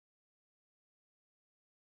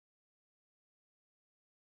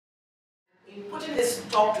In putting this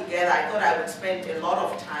talk together, I thought I would spend a lot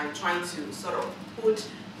of time trying to sort of put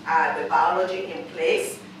the biology in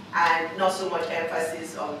place and not so much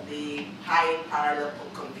emphasis on the high parallel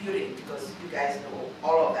computing, because you guys know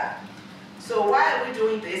all of that. So why are we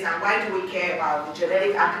doing this, and why do we care about the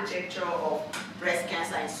genetic architecture of breast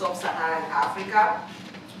cancer in sub-Saharan Africa?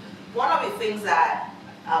 One of the things that,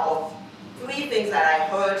 of three things that I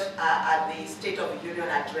heard at the State of the Union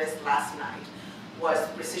address last night was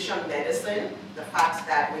precision medicine, the fact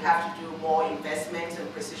that we have to do more investment in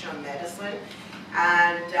precision medicine.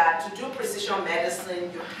 And to do precision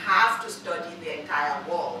medicine, you have to study the entire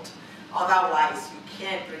world. Otherwise, you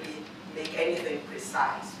can't really make anything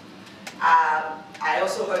precise. I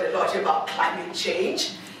also heard a lot about climate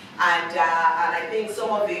change. And I think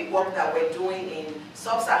some of the work that we're doing in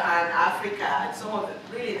sub-Saharan Africa and some of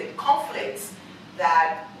the, really the conflicts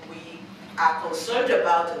that we are concerned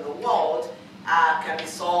about in the world can be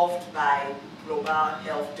solved by global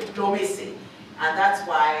health diplomacy. And that's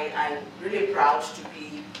why I'm really proud to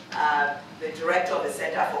be the director of the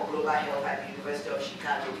Center for Global Health at the University of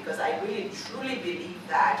Chicago, because I really truly believe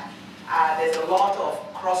that there's a lot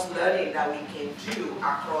of cross-learning that we can do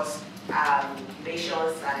across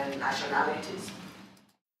nations and nationalities.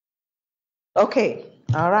 Okay,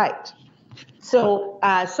 all right. So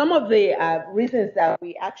some of the reasons that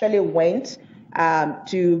we actually went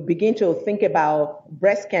to begin to think about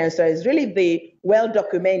breast cancer is really the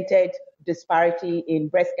well-documented disparity in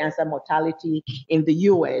breast cancer mortality in the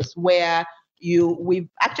US, where we've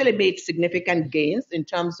actually made significant gains in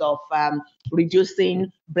terms of reducing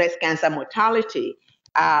breast cancer mortality.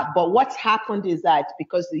 But what's happened is that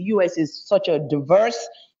because the US is such a diverse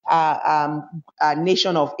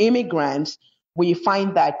nation of immigrants, we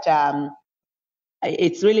find that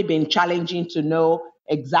it's really been challenging to know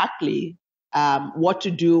exactly what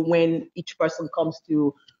to do when each person comes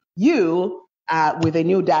to you with a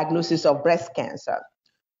new diagnosis of breast cancer.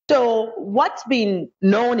 So what's been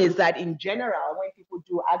known is that in general, when people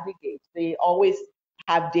do aggregate, they always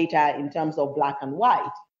have data in terms of black and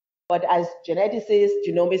white. But as geneticists,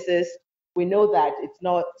 genomicists, we know that it's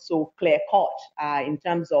not so clear-cut in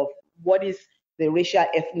terms of what is the racial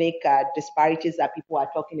ethnic disparities that people are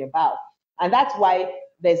talking about. And that's why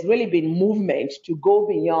there's really been movement to go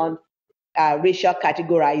beyond racial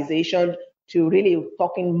categorization to really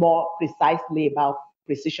talking more precisely about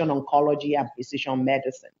precision oncology and precision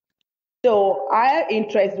medicine. So our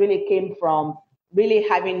interest really came from really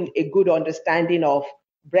having a good understanding of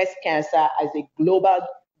breast cancer as a global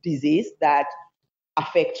disease that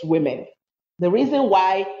affects women. The reason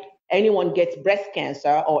why anyone gets breast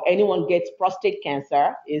cancer or anyone gets prostate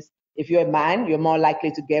cancer is if you're a man, you're more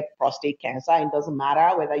likely to get prostate cancer. It doesn't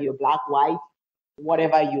matter whether you're black, white,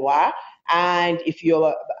 whatever you are. And if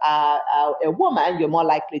you're a woman, you're more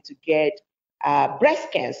likely to get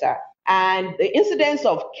breast cancer. And the incidence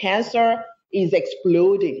of cancer is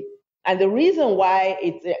exploding. And the reason why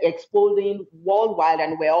it's exploding worldwide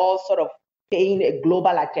and we're all sort of paying a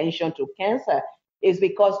global attention to cancer is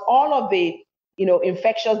because all of the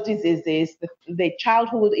infectious diseases, the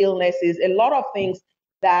childhood illnesses, a lot of things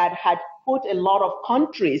that had put a lot of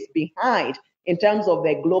countries behind in terms of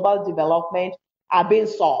their global development are being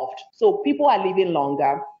solved. So people are living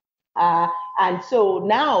longer. And so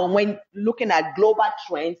now when looking at global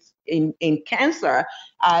trends in cancer,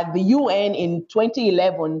 the UN in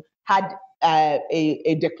 2011 had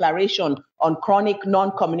a declaration on chronic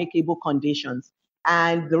non-communicable conditions.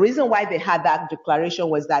 And the reason why they had that declaration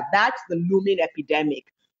was that that's the looming epidemic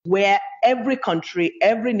where every country,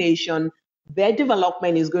 every nation, their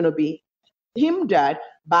development is going to be hindered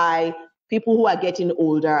by people who are getting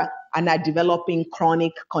older and are developing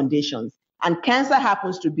chronic conditions. And cancer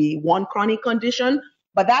happens to be one chronic condition,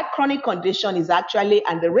 but that chronic condition is actually,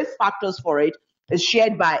 and the risk factors for it is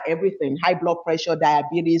shared by everything: high blood pressure,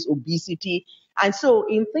 diabetes, obesity. And so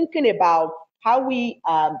in thinking about how we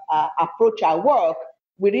approach our work,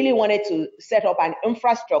 we really wanted to set up an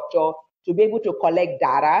infrastructure to be able to collect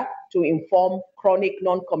data to inform chronic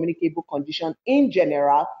non-communicable conditions in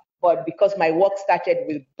general. But because my work started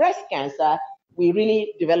with breast cancer, we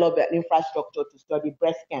really developed an infrastructure to study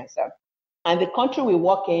breast cancer. And the country we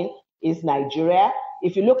work in is Nigeria.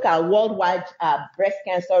 If you look at worldwide breast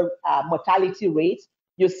cancer mortality rates,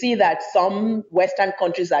 you see that some Western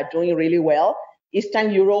countries are doing really well.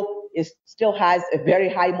 Eastern Europe still has a very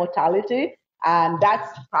high mortality, and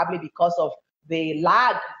that's probably because of the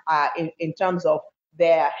lag in terms of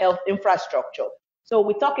their health infrastructure. So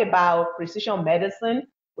we talk about precision medicine,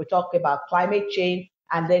 we talk about climate change,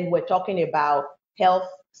 and then we're talking about health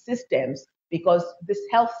systems, because these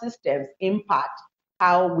health systems impact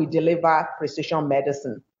how we deliver precision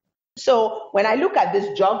medicine. So when I look at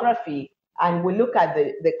this geography and we look at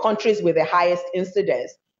the countries with the highest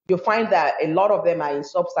incidence, you'll find that a lot of them are in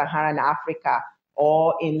Sub-Saharan Africa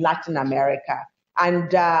or in Latin America.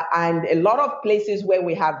 And a lot of places where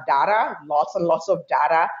we have data, lots and lots of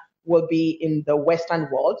data, will be in the Western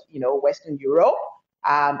world, Western Europe,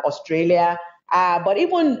 Australia. But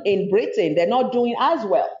even in Britain, they're not doing as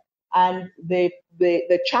well. And the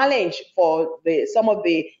challenge for some of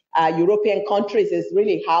the European countries is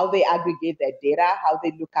really how they aggregate their data, how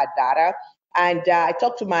they look at data. And I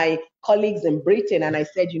talked to my colleagues in Britain and I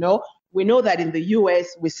said, we know that in the US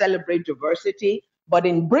we celebrate diversity, but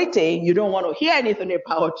in Britain you don't want to hear anything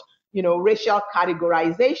about, racial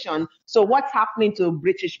categorization. So what's happening to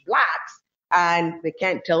British blacks? And they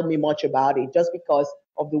can't tell me much about it just because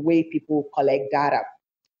of the way people collect data.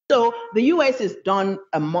 So the US has done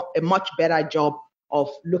a much better job of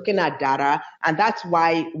looking at data, and that's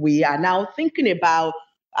why we are now thinking about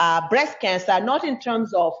breast cancer, not in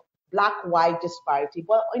terms of black-white disparity,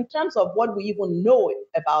 but in terms of what we even know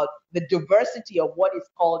about the diversity of what is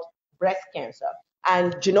called breast cancer.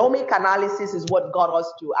 And genomic analysis is what got us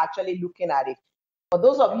to actually looking at it. For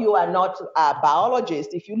those of you who are not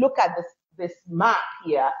biologists, if you look at this map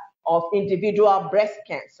here of individual breast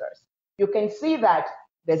cancers, you can see that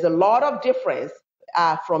there's a lot of difference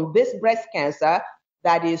from this breast cancer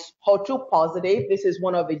that is HER2 positive. This is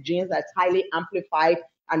one of the genes that's highly amplified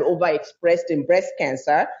and overexpressed in breast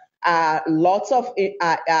cancer. Lots of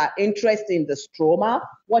interest in the stroma,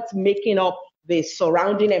 what's making up the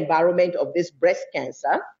surrounding environment of this breast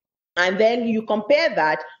cancer. And then you compare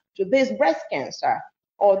that to this breast cancer,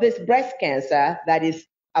 or this breast cancer that is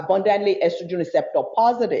abundantly estrogen receptor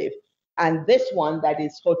positive, and this one that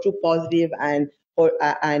is HER2 positive and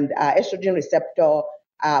estrogen receptor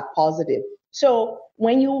positive. So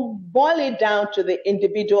when you boil it down to the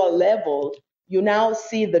individual level, you now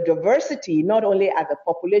see the diversity, not only at the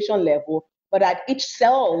population level, but at each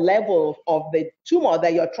cell level of the tumor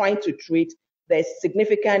that you're trying to treat. There's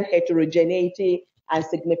significant heterogeneity and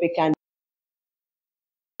significant.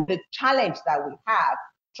 The challenge that we have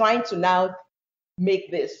trying to now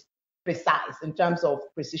make this precise in terms of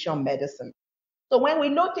precision medicine. So when we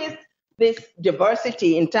noticed this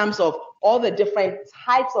diversity in terms of all the different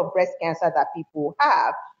types of breast cancer that people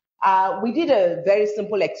have, we did a very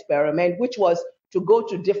simple experiment, which was to go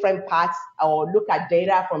to different parts or look at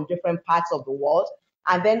data from different parts of the world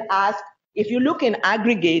and then ask, if you look in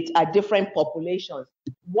aggregate at different populations,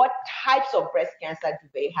 what types of breast cancer do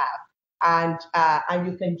they have? And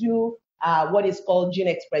you can do what is called gene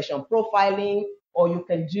expression profiling, or you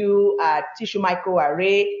can do tissue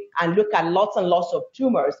microarray and look at lots and lots of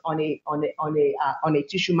tumors on a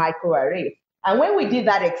tissue microarray. And when we did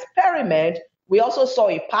that experiment, we also saw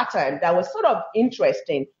a pattern that was sort of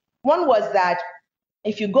interesting. One was that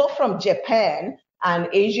if you go from Japan and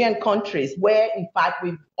Asian countries, where in fact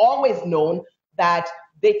we've always known that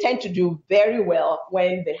they tend to do very well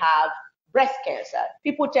when they have breast cancer.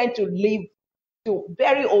 People tend to live to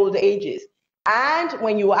very old ages. And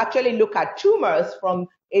when you actually look at tumors from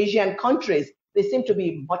Asian countries, they seem to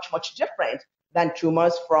be much, much different than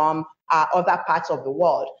tumors from other parts of the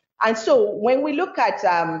world. And so when we look at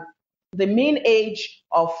the mean age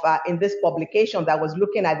of, in this publication that was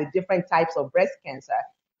looking at the different types of breast cancer,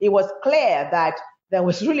 it was clear that there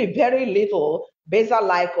was really very little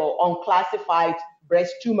basal-like or unclassified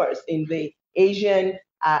breast tumors in the Asian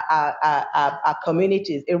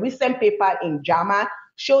communities. A recent paper in JAMA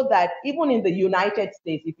showed that even in the United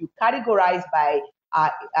States, if you categorize by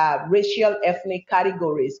racial ethnic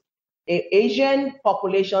categories, Asian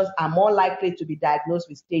populations are more likely to be diagnosed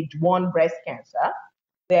with stage 1 breast cancer.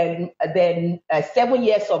 Then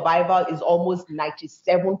 7-year survival is almost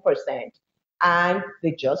 97%, and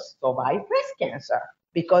they just survive breast cancer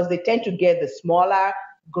because they tend to get the smaller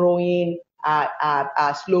growing,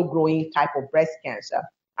 slow growing type of breast cancer.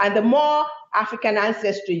 And the more African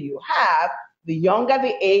ancestry you have, the younger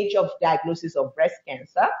the age of diagnosis of breast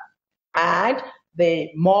cancer, and the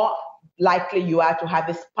more likely you are to have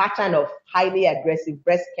this pattern of highly aggressive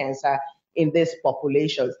breast cancer in these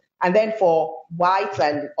populations. And then for whites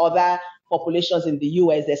and other populations in the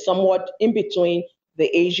US, they're somewhat in between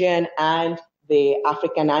the Asian and the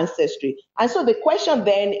African ancestry. And so the question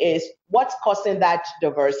then is, what's causing that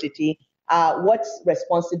diversity? What's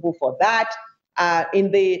responsible for that?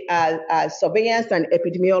 In the surveillance and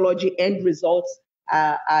epidemiology end results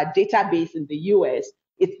database in the US,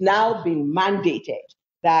 it's now been mandated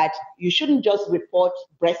that you shouldn't just report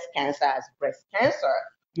breast cancer as breast cancer.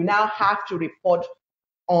 You now have to report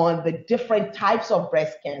on the different types of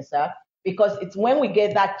breast cancer, because it's when we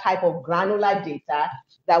get that type of granular data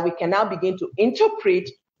that we can now begin to interpret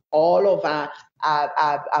all of our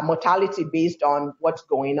mortality based on what's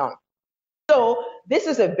going on. So this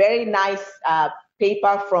is a very nice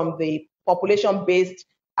paper from the population-based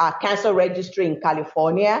cancer registry in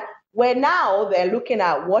California, where now they're looking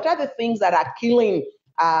at what are the things that are killing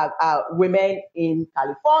women in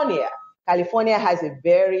California. California has a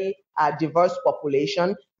very diverse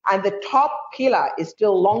population, and the top killer is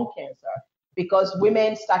still lung cancer because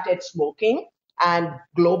women started smoking, and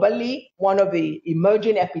globally, one of the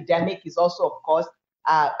emerging epidemic is also, of course,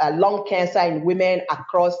 lung cancer in women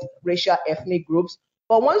across racial ethnic groups.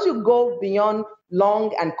 But once you go beyond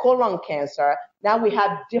lung and colon cancer, now we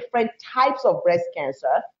have different types of breast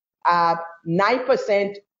cancer.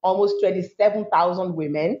 9%, almost 27,000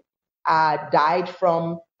 women died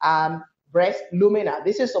from breast lumina.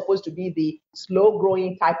 This is supposed to be the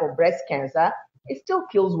slow-growing type of breast cancer. It still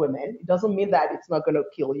kills women. It doesn't mean that it's not going to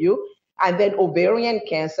kill you. And then ovarian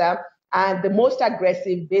cancer, and the most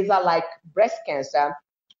aggressive basal-like breast cancer,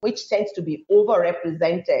 which tends to be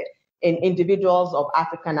overrepresented in individuals of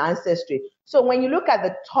African ancestry. So when you look at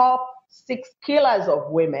the top 6 killers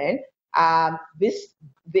of women, this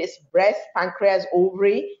breast, pancreas,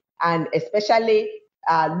 ovary, and especially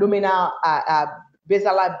luminal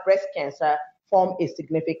basal-like breast cancer form a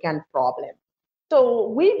significant problem. So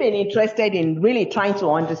we've been interested in really trying to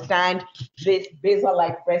understand this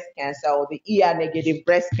basal-like breast cancer or the ER-negative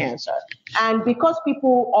breast cancer. And because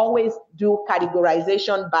people always do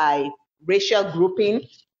categorization by racial grouping,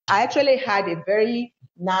 I actually had a very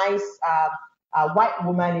nice white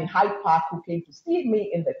woman in Hyde Park who came to see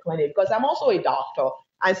me in the clinic because I'm also a doctor.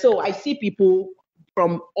 And so I see people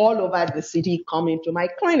from all over the city coming to my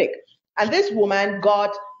clinic. And this woman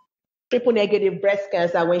got triple-negative breast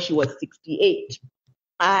cancer when she was 68.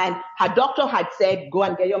 And her doctor had said, go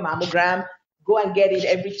and get your mammogram, go and get it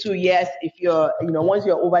every 2 years if you're, once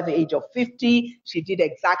you're over the age of 50. She did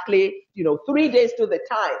exactly, 3 days to the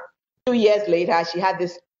time. 2 years later, she had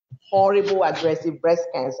this horrible, aggressive breast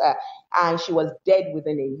cancer, and she was dead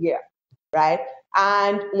within a year, right?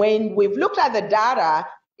 And when we've looked at the data,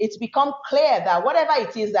 it's become clear that whatever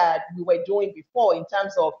it is that we were doing before in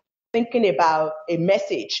terms of thinking about a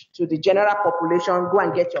message to the general population, go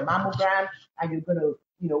and get your mammogram, and you're going to,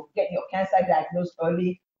 get your cancer diagnosed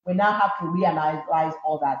early. We now have to reanalyze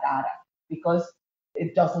all that data because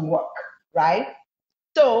it doesn't work, right?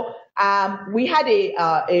 So we had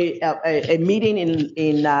a meeting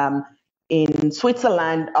in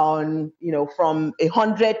Switzerland on, from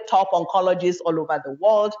 100 top oncologists all over the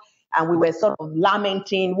world. And we were sort of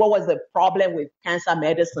lamenting what was the problem with cancer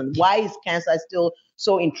medicine. Why is cancer still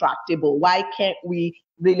so intractable? Why can't we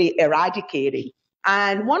really eradicate it?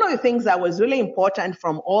 And one of the things that was really important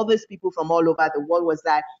from all these people from all over the world was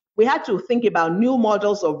that we had to think about new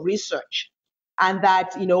models of research. And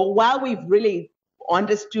that, while we've really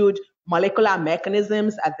understood molecular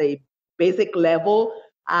mechanisms at the basic level,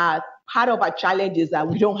 part of our challenge is that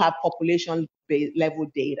we don't have population level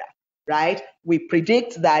data. Right? We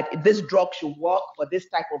predict that this drug should work for this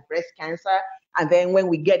type of breast cancer. And then when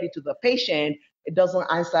we get it to the patient, it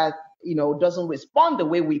doesn't answer, doesn't respond the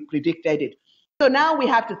way we predicted it. So now we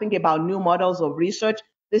have to think about new models of research.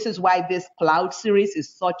 This is why this cloud series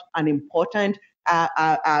is such an important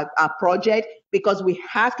project, because we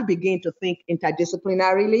have to begin to think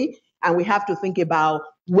interdisciplinarily, and we have to think about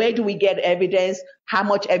where do we get evidence, how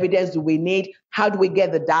much evidence do we need, how do we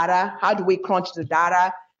get the data, how do we crunch the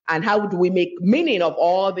data, and how do we make meaning of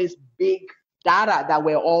all this big data that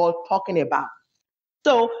we're all talking about?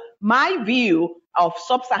 So my view of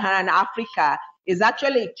Sub-Saharan Africa is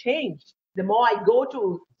actually changed the more I go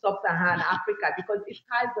to Sub-Saharan Africa, because it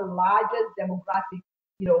has the largest demographic,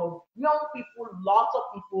 young people, lots of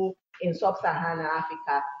people in Sub-Saharan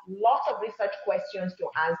Africa, lots of research questions to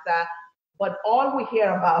answer. But all we hear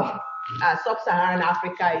about Sub-Saharan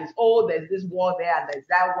Africa is, oh, there's this war there, and there's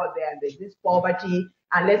that war there, and there's this poverty,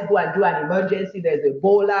 and let's go and do an emergency, there's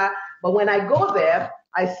Ebola. But when I go there,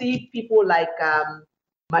 I see people like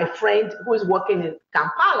my friend who is working in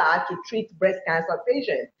Kampala to treat breast cancer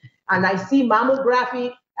patients. And I see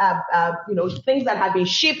mammography, things that have been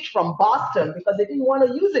shipped from Boston because they didn't want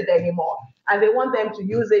to use it anymore. And they want them to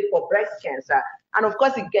use it for breast cancer. And of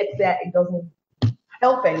course, it gets there, it doesn't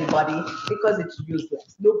help anybody because it's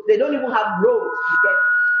useless. Look, they don't even have roads to get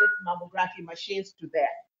these mammography machines to there.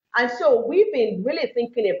 And so we've been really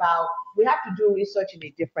thinking about, we have to do research in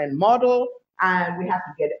a different model, and we have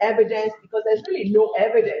to get evidence, because there's really no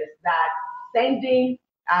evidence that sending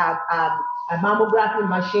a mammography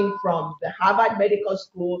machine from the Harvard Medical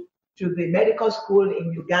School to the medical school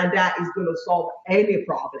in Uganda is going to solve any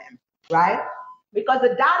problem, right? Because the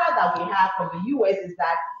data that we have from the US is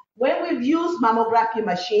that when we've used mammography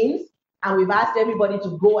machines and we've asked everybody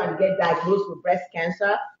to go and get diagnosed with breast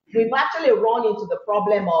cancer, we've actually run into the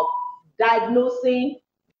problem of diagnosing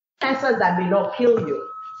cancers that may not kill you.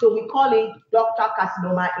 So we call it ductal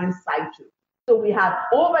carcinoma in situ. So we have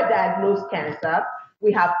overdiagnosed cancer,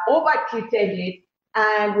 we have overtreated it,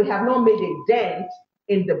 and we have not made a dent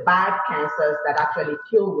in the bad cancers that actually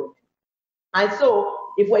kill women. And so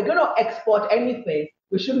if we're going to export anything,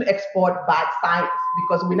 we shouldn't export bad science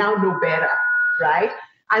because we now know better, right?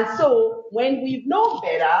 And so when we've known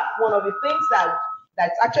better, one of the things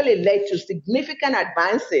that's actually led to significant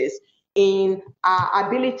advances in our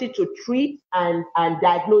ability to treat and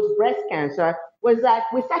diagnose breast cancer was that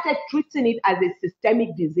we started treating it as a systemic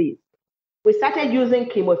disease. We started using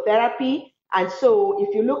chemotherapy. And so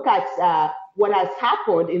if you look at what has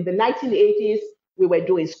happened in the 1980s, we were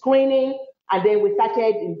doing screening. And then we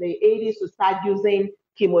started in the 80s to start using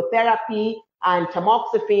chemotherapy and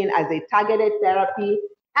tamoxifen as a targeted therapy.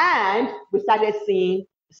 And we started seeing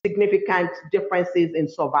significant differences in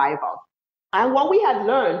survival. And what we had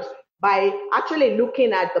learned by actually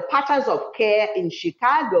looking at the patterns of care in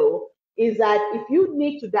Chicago is that if you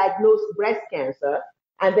need to diagnose breast cancer,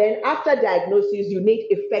 and then after diagnosis, you need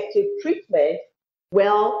effective treatment,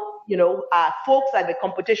 well, folks at the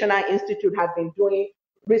Computational Institute have been doing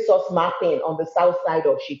resource mapping on the south side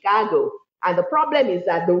of Chicago. And the problem is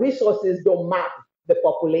that the resources don't map the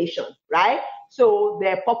population, right? So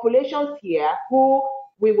there are populations here who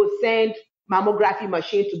we will send mammography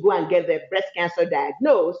machine to go and get their breast cancer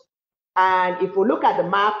diagnosed. And if we look at the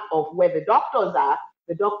map of where the doctors are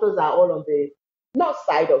all on the north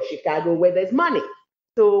side of Chicago where there's money.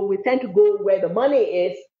 So we tend to go where the money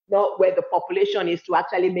is, not where the population is, to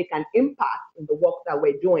actually make an impact in the work that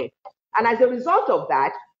we're doing. And as a result of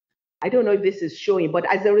that, I don't know if this is showing, but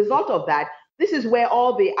as a result of that, this is where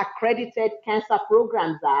all the accredited cancer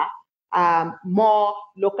programs are, more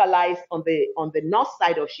localized on the north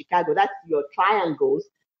side of Chicago. That's your triangles.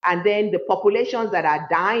 And then the populations that are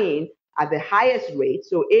dying at the highest rate,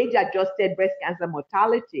 so age-adjusted breast cancer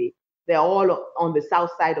mortality, they're all on the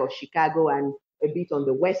south side of Chicago and a bit on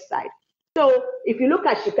the west side. So if you look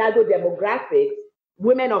at Chicago demographics,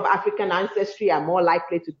 women of African ancestry are more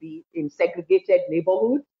likely to be in segregated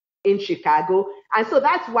neighborhoods in Chicago. And so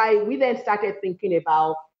that's why we then started thinking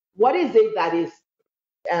about what is it that is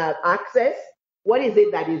access, what is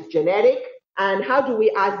it that is genetic, and how do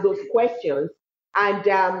we ask those questions?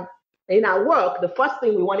 And in our work, the first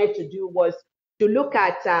thing we wanted to do was to look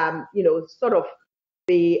at, sort of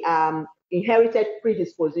the inherited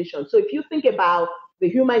predisposition. So if you think about the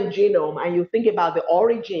human genome and you think about the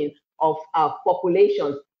origin of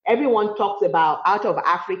populations, everyone talks about out of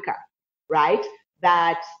Africa, right?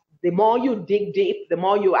 That the more you dig deep, the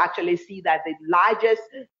more you actually see that the largest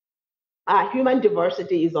human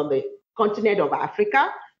diversity is on the continent of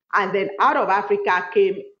Africa. And then out of Africa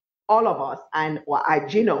came all of us and our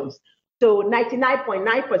genomes. So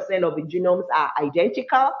 99.9% of the genomes are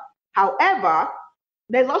identical. However,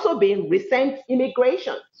 there's also been recent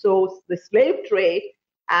immigration. So the slave trade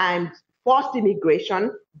and forced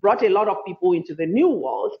immigration brought a lot of people into the New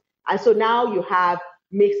World. And so now you have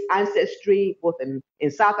mixed ancestry, both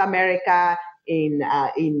in South America, in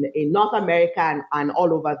North America, and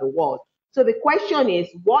all over the world. So the question is,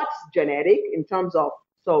 what's genetic in terms of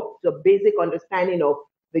the basic understanding of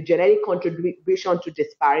the genetic contribution to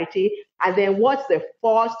disparity, and then what's the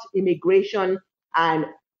forced immigration and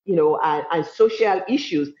and social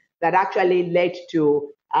issues that actually led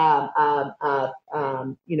to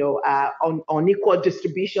unequal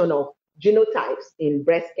distribution of genotypes in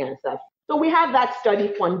breast cancer. So we have that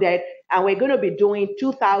study funded, and we're going to be doing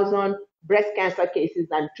 2,000 breast cancer cases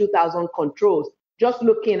and 2,000 controls, just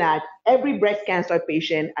looking at every breast cancer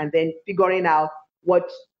patient and then figuring out what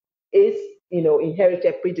is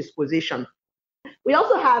inherited predisposition. We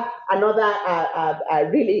also have another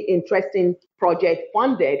really interesting project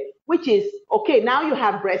funded, which is, okay, now you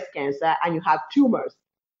have breast cancer and you have tumors.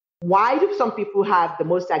 Why do some people have the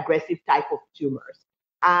most aggressive type of tumors?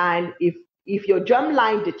 And if your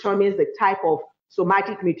germline determines the type of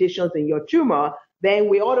somatic mutations in your tumor, then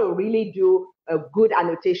we ought to really do a good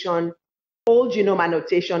annotation, whole genome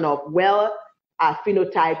annotation of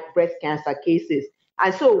phenotype breast cancer cases.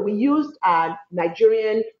 And so we used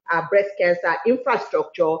Nigerian breast cancer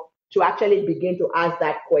infrastructure to actually begin to ask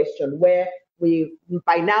that question, where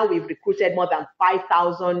by now we've recruited more than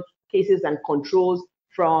 5,000 cases and controls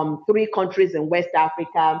from 3 countries in West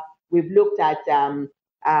Africa. We've looked at,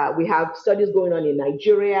 we have studies going on in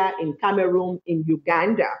Nigeria, in Cameroon, in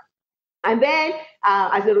Uganda. And then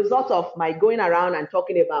as a result of my going around and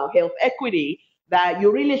talking about health equity, that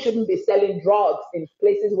you really shouldn't be selling drugs in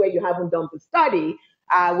places where you haven't done the study.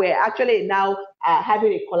 We're actually now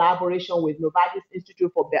having a collaboration with Novartis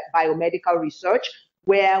Institute for Biomedical Research,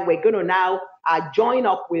 where we're going to now join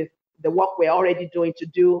up with the work we're already doing to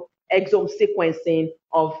do exome sequencing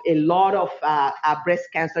of a lot of breast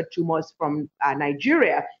cancer tumors from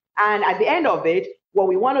Nigeria. And at the end of it, what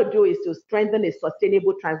we want to do is to strengthen a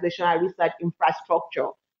sustainable translational research infrastructure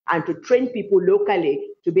and to train people locally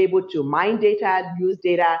to be able to mine data,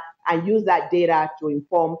 and use that data to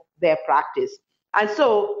inform their practice. And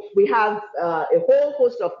so we have a whole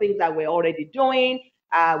host of things that we're already doing.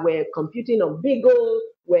 We're computing on Beagle.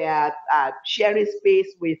 We're sharing space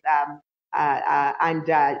with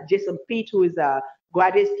Jason Pitt, who is a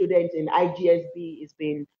graduate student in IGSB, is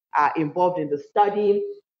being involved in the study.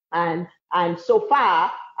 And so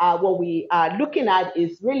far, what we are looking at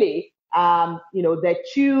is really, there are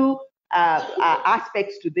two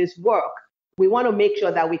aspects to this work. We want to make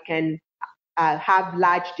sure that we can have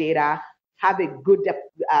large data, have a good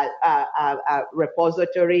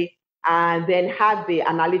repository, and then have the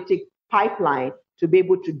analytic pipeline to be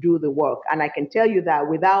able to do the work. And I can tell you that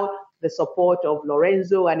without the support of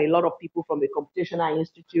Lorenzo and a lot of people from the Computation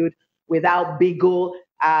Institute, without Beagle,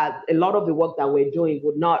 a lot of the work that we're doing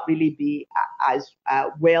would not really be as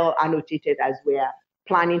well annotated as we're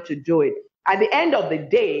planning to do it. At the end of the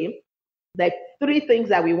day, there are three things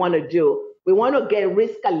that we want to do. We want to get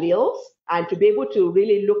risk alleles and to be able to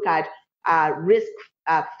really look at risk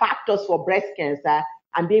factors for breast cancer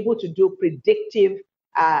and be able to do predictive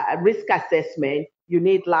risk assessment. You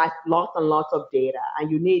need lots and lots of data,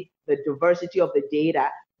 and you need the diversity of the data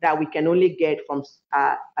that we can only get from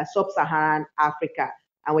Sub-Saharan Africa.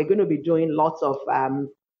 And we're going to be doing lots of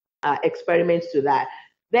experiments to that.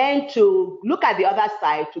 Then to look at the other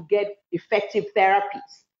side, to get effective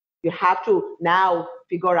therapies, you have to now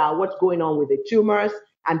figure out what's going on with the tumors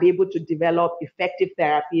and be able to develop effective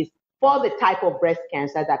therapies for the type of breast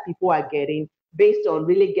cancer that people are getting based on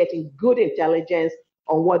really getting good intelligence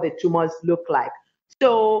on what the tumors look like.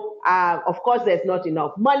 So, of course, there's not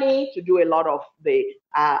enough money to do a lot of the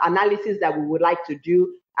analysis that we would like to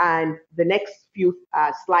do. And the next few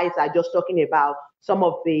slides are just talking about some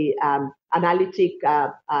of the analytic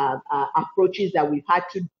approaches that we've had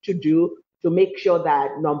to do to make sure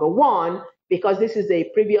that, number one, because this is a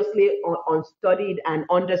previously unstudied and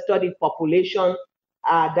understudied population,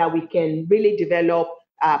 that we can really develop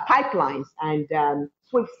pipelines. And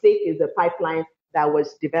SwiftSeq is a pipeline that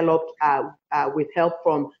was developed with help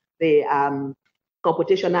from the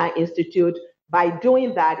Computation Institute. By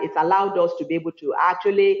doing that, it's allowed us to be able to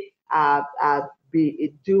actually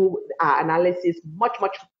do analysis much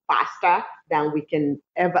faster than we could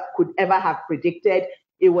ever have predicted.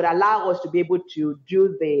 It would allow us to be able to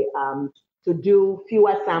do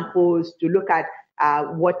fewer samples, to look at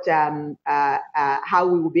how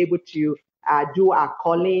we will be able to do our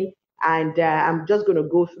calling. And I'm just going to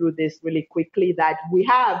go through this really quickly, that we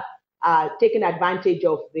have taken advantage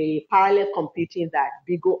of the parallel computing that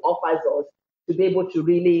Beagle offers us to be able to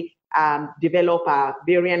really develop our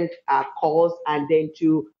variant calls, and then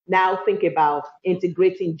to now think about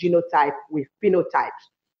integrating genotype with phenotypes.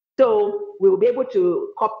 So we will be able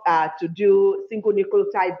to do single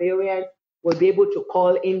nucleotide variants. We'll be able to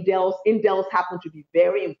call indels. Indels happen to be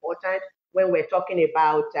very important when we're talking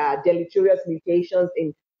about deleterious mutations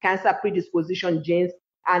in cancer predisposition genes.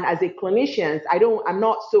 And as a clinician, I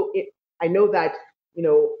know that,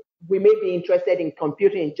 we may be interested in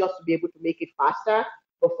computing just to be able to make it faster.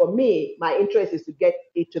 But for me, my interest is to get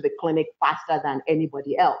it to the clinic faster than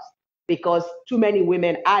anybody else, because too many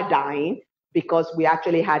women are dying because we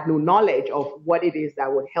actually had no knowledge of what it is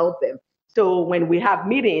that would help them. So when we have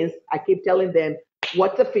meetings, I keep telling them,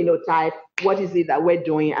 what's the phenotype? What is it that we're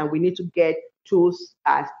doing? And we need to get tools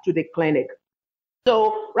to the clinic.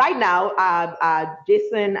 So right now,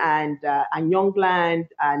 Jason and Youngland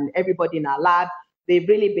and everybody in our lab, they've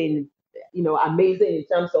really been, amazing in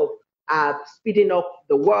terms of speeding up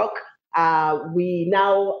the work. We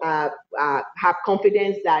now have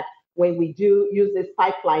confidence that when we do use these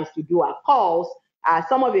pipelines to do our calls,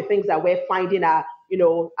 some of the things that we're finding are,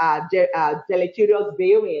 deleterious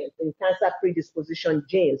variants in cancer predisposition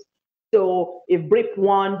genes. So if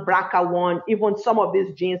BRIP1, BRCA1, even some of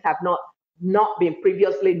these genes have not been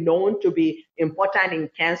previously known to be important in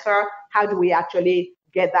cancer, how do we actually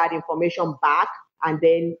get that information back and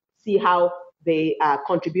then see how they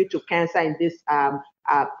contribute to cancer in this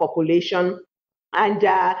population? And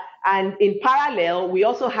in parallel, we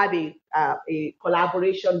also have a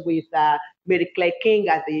collaboration with Mary Claire King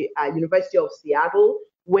at the University of Seattle,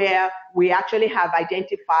 where we actually have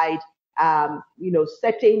identified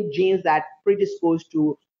certain genes that predispose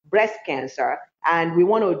to breast cancer, and we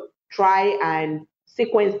want to try and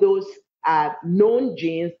sequence those known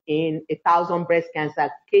genes in 1,000 breast cancer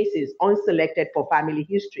cases, unselected for family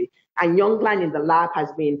history. And Youngland in the lab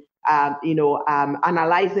has been,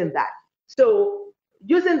 analyzing that. So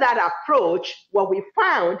using that approach, what we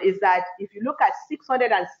found is that if you look at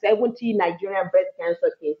 670 Nigerian breast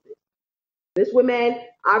cancer cases, these women,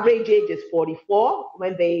 average age is 44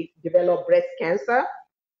 when they develop breast cancer.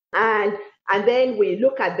 And then we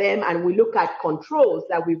look at them and we look at controls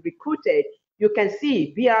that we've recruited. You can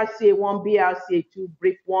see BRCA1, BRCA2,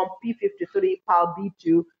 BRIC1, P53,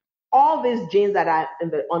 PALB2, all these genes that are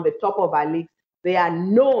on the top of our list, they are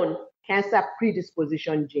known cancer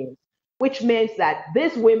predisposition genes, which means that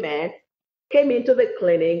these women came into the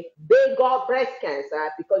clinic, they got breast cancer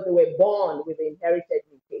because they were born with the inherited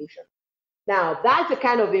mutation. Now, that's the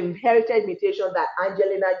kind of inherited mutation that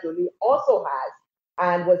Angelina Jolie also has,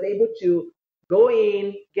 and was able to go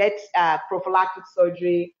in, get prophylactic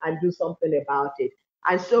surgery, and do something about it.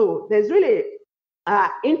 And so there's really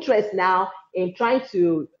interest now in trying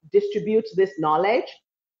to distribute this knowledge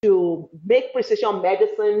to make precision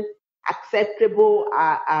medicine acceptable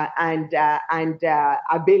and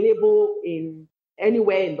available in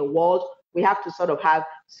anywhere in the world. We have to sort of have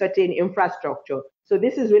certain infrastructure. So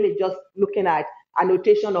this is really just looking at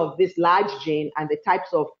annotation of this large gene and the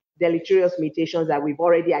types of deleterious mutations that we've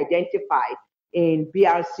already identified in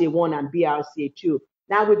BRCA1 and BRCA2.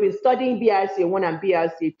 Now, we've been studying BRCA1 and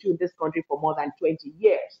BRCA2 in this country for more than 20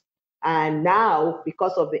 years. And now,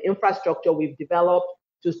 because of the infrastructure we've developed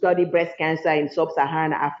to study breast cancer in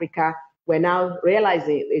Sub-Saharan Africa, we're now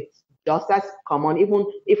realizing it's just as common, even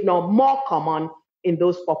if not more common, in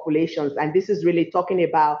those populations. And this is really talking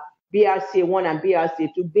about BRCA1 and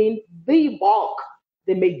BRCA2 being the bulk,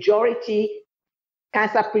 the majority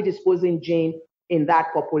cancer predisposing gene in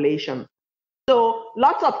that population. So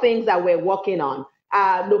lots of things that we're working on.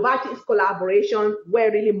 Novartis collaboration,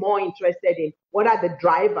 we're really more interested in what are the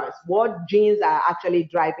drivers, what genes are actually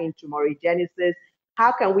driving tumorigenesis,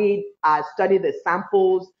 how can we study the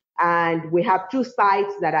samples, and we have 2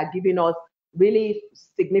 sites that are giving us really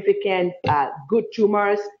significant good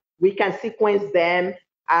tumors. We can sequence them,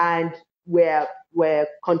 and we're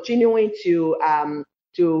continuing to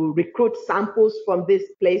recruit samples from these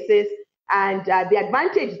places. And the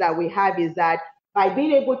advantage that we have is that by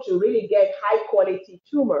being able to really get high quality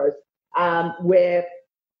tumors, where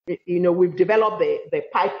we've developed the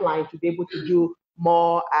pipeline to be able to do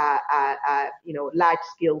more large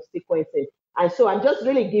scale sequencing. And so I'm just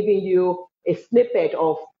really giving you a snippet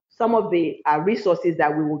of some of the resources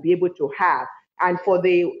that we will be able to have. And for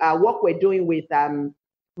the work we're doing with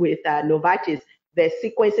Novartis, they're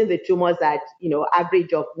sequencing the tumors at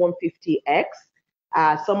average of 150x.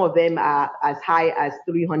 Some of them are as high as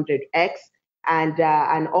 300x,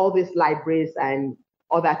 and all these libraries and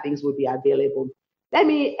other things will be available. Let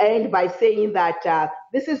me end by saying that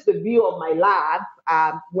this is the view of my lab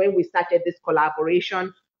when we started this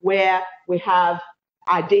collaboration, where we have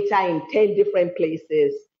our data in 10 different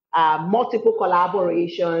places, multiple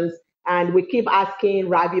collaborations, and we keep asking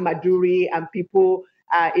Ravi Maduri and people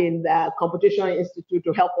in the Computation Institute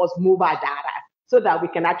to help us move our data so that we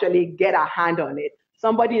can actually get our hand on it.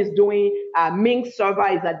 Somebody is doing Ming server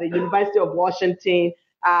is at the University of Washington.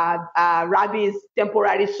 Ravi's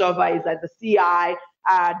temporary server is at the CI.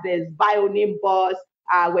 There's BioNimbus.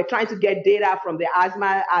 We're trying to get data from the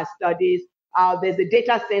asthma studies. There's a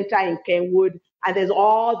data center in Kenwood, and there's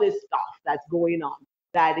all this stuff that's going on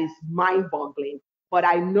that is mind-boggling. But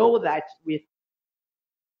I know that with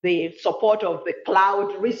the support of the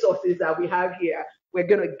cloud resources that we have here, we're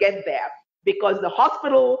going to get there, because the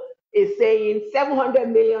hospital is saying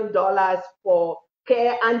 $700 million for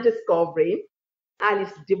care and discovery, and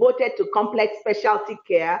it's devoted to complex specialty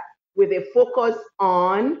care with a focus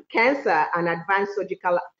on cancer and advanced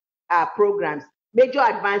surgical programs. Major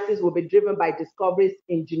advances will be driven by discoveries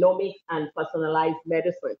in genomics and personalized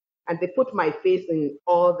medicine. And they put my face in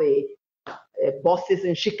all the bosses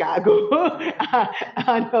in Chicago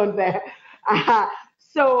and on there.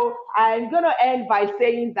 So I'm going to end by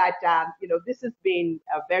saying that this has been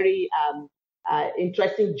a very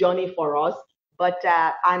interesting journey for us. But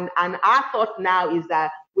and our thought now is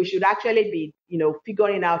that we should actually be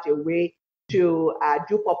figuring out a way to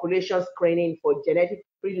do population screening for genetic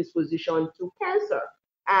predisposition to cancer,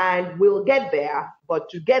 and we'll get there. But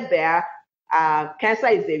to get there, cancer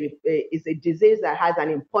is a disease that has an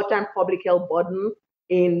important public health burden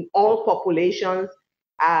in all populations.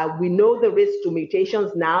 We know the risk to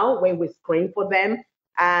mutations now when we screen for them,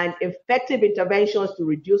 and effective interventions to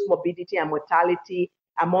reduce morbidity and mortality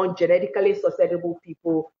among genetically susceptible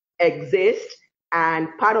people exist, and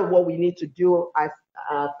part of what we need to do as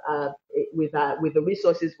with the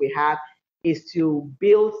resources we have is to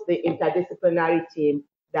build the interdisciplinary team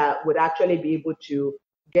that would actually be able to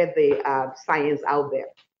get the science out there.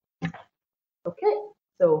 Okay,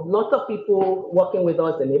 so lots of people working with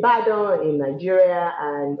us in Ibadan, in Nigeria,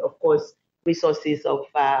 and of course, resources of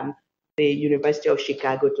the University of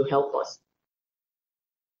Chicago to help us.